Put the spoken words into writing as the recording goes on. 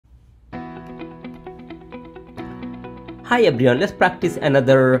Hi everyone, let's practice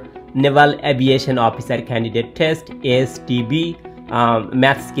another Naval Aviation Officer Candidate Test ASTB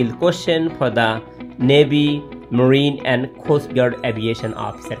math skill question for the Navy, Marine and Coast Guard Aviation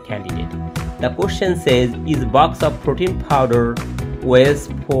Officer Candidate. The question says, is box of protein powder weighs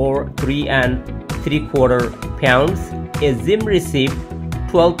for 3 3/4 pounds? A Zim received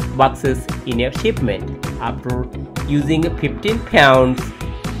 12 boxes in a shipment. After using 15 pounds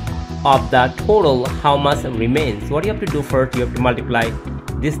of the total, how much remains? What you have to do first, you have to multiply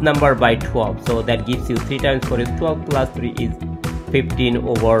this number by 12, so that gives you 3 times 4 is 12 plus 3 is 15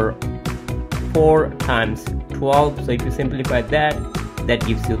 over 4 times 12. So if you simplify that, that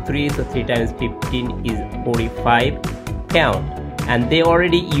gives you 3, so 3 times 15 is 45 pound, and they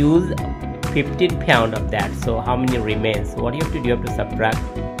already use 15 pound of that. So how many remains? So what you have to do, you have to subtract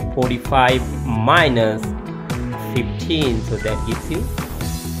 45 minus 15, so that gives you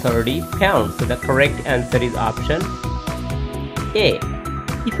 30 pounds. So the correct answer is option A.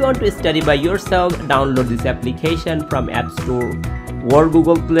 If you want to study by yourself, download this application from App Store or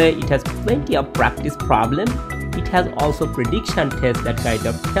Google Play. It has plenty of practice problems. It has also prediction test that kind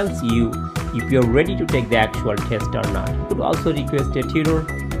of tells you if you're ready to take the actual test or not. You could also request a tutor,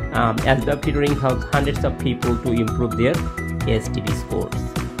 as the tutoring helps hundreds of people to improve their ASTB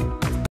scores.